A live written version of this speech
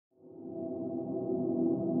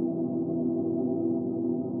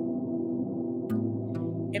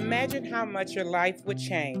Imagine how much your life would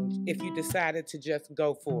change if you decided to just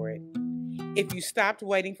go for it. If you stopped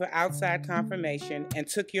waiting for outside confirmation and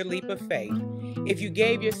took your leap of faith. If you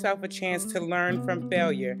gave yourself a chance to learn from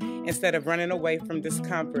failure instead of running away from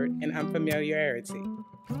discomfort and unfamiliarity.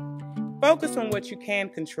 Focus on what you can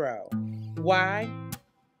control. Why?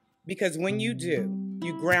 Because when you do,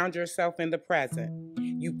 you ground yourself in the present.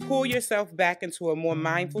 You pull yourself back into a more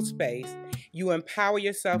mindful space. You empower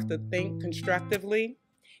yourself to think constructively.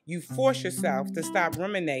 You force yourself to stop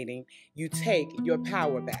ruminating. You take your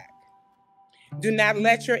power back. Do not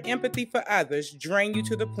let your empathy for others drain you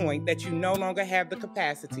to the point that you no longer have the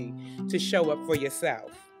capacity to show up for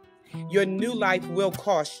yourself. Your new life will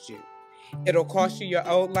cost you. It'll cost you your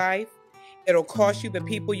old life. It'll cost you the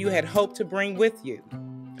people you had hoped to bring with you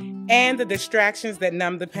and the distractions that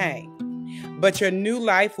numb the pain. But your new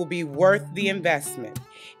life will be worth the investment.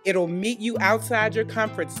 It'll meet you outside your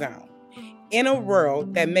comfort zone, in a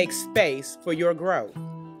world that makes space for your growth.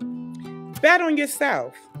 Bet on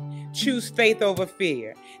yourself. Choose faith over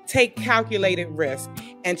fear. Take calculated risks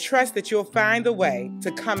and trust that you'll find a way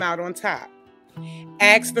to come out on top.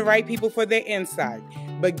 Ask the right people for their insight,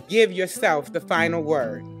 but give yourself the final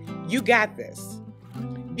word. You got this.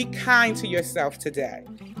 Be kind to yourself today.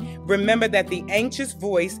 Remember that the anxious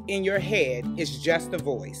voice in your head is just a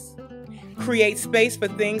voice. Create space for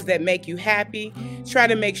things that make you happy. Try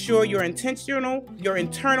to make sure your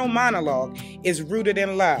internal monologue is rooted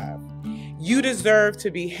in love. You deserve to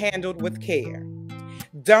be handled with care.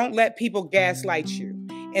 Don't let people gaslight you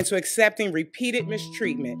into accepting repeated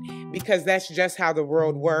mistreatment because that's just how the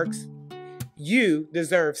world works. You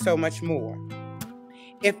deserve so much more.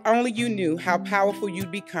 If only you knew how powerful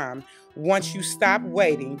you'd become once you stop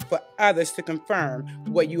waiting for others to confirm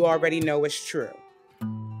what you already know is true.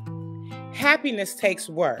 Happiness takes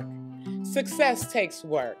work. Success takes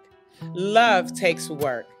work. Love takes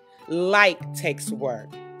work. Like takes work.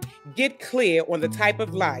 Get clear on the type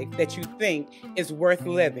of life that you think is worth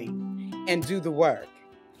living and do the work.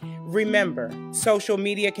 Remember, social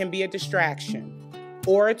media can be a distraction,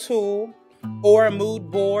 or a tool, or a mood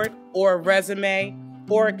board, or a resume,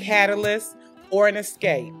 or a catalyst, or an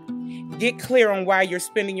escape. Get clear on why you're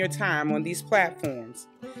spending your time on these platforms.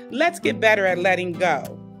 Let's get better at letting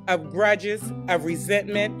go of grudges, of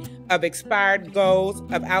resentment, of expired goals,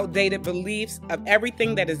 of outdated beliefs, of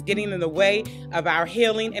everything that is getting in the way of our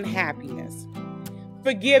healing and happiness.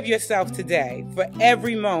 Forgive yourself today for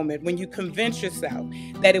every moment when you convince yourself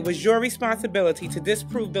that it was your responsibility to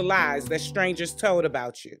disprove the lies that strangers told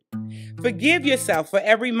about you. Forgive yourself for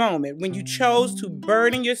every moment when you chose to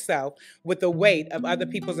burden yourself with the weight of other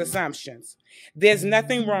people's assumptions. There's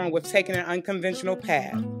nothing wrong with taking an unconventional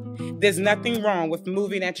path. There's nothing wrong with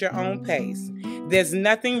moving at your own pace. There's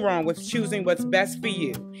nothing wrong with choosing what's best for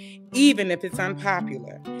you, even if it's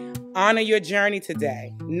unpopular. Honor your journey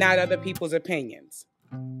today, not other people's opinions.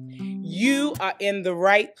 You are in the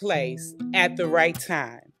right place at the right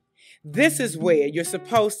time. This is where you're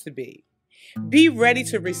supposed to be. Be ready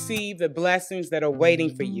to receive the blessings that are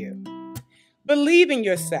waiting for you. Believe in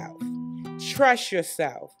yourself. Trust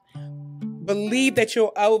yourself. Believe that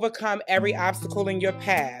you'll overcome every obstacle in your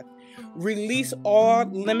path. Release all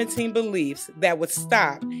limiting beliefs that would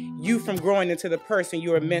stop you from growing into the person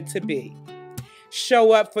you are meant to be.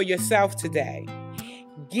 Show up for yourself today.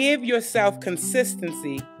 Give yourself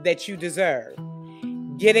consistency that you deserve.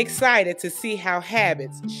 Get excited to see how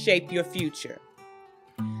habits shape your future.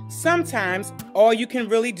 Sometimes all you can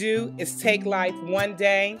really do is take life one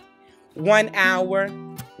day, 1 hour,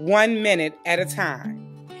 1 minute at a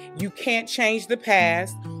time. You can't change the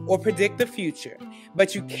past or predict the future,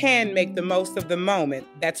 but you can make the most of the moment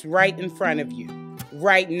that's right in front of you,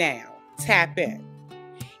 right now. Tap in.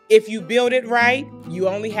 If you build it right, you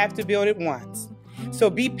only have to build it once. So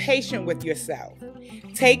be patient with yourself.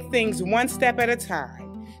 Take things one step at a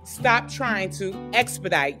time. Stop trying to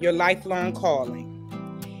expedite your lifelong calling.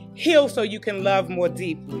 Heal so you can love more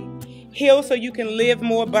deeply. Heal so you can live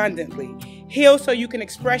more abundantly. Heal so you can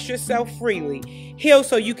express yourself freely. Heal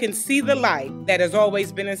so you can see the light that has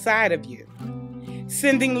always been inside of you.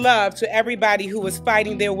 Sending love to everybody who is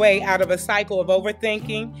fighting their way out of a cycle of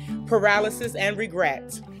overthinking, paralysis, and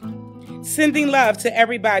regret. Sending love to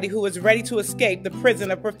everybody who is ready to escape the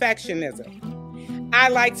prison of perfectionism. I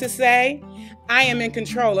like to say, I am in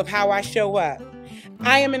control of how I show up.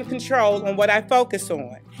 I am in control on what I focus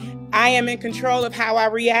on. I am in control of how I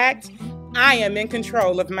react. I am in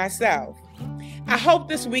control of myself. I hope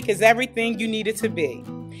this week is everything you need it to be.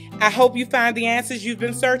 I hope you find the answers you've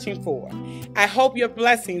been searching for. I hope your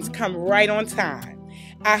blessings come right on time.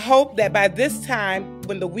 I hope that by this time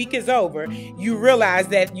when the week is over, you realize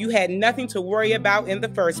that you had nothing to worry about in the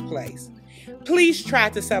first place. Please try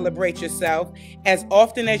to celebrate yourself as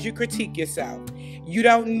often as you critique yourself. You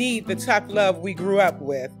don't need the tough love we grew up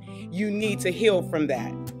with. You need to heal from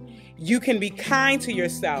that. You can be kind to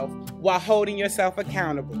yourself while holding yourself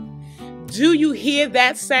accountable. Do you hear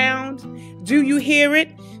that sound? Do you hear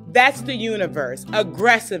it? That's the universe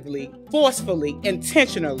aggressively, forcefully,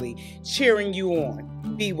 intentionally cheering you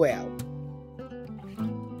on. Be well.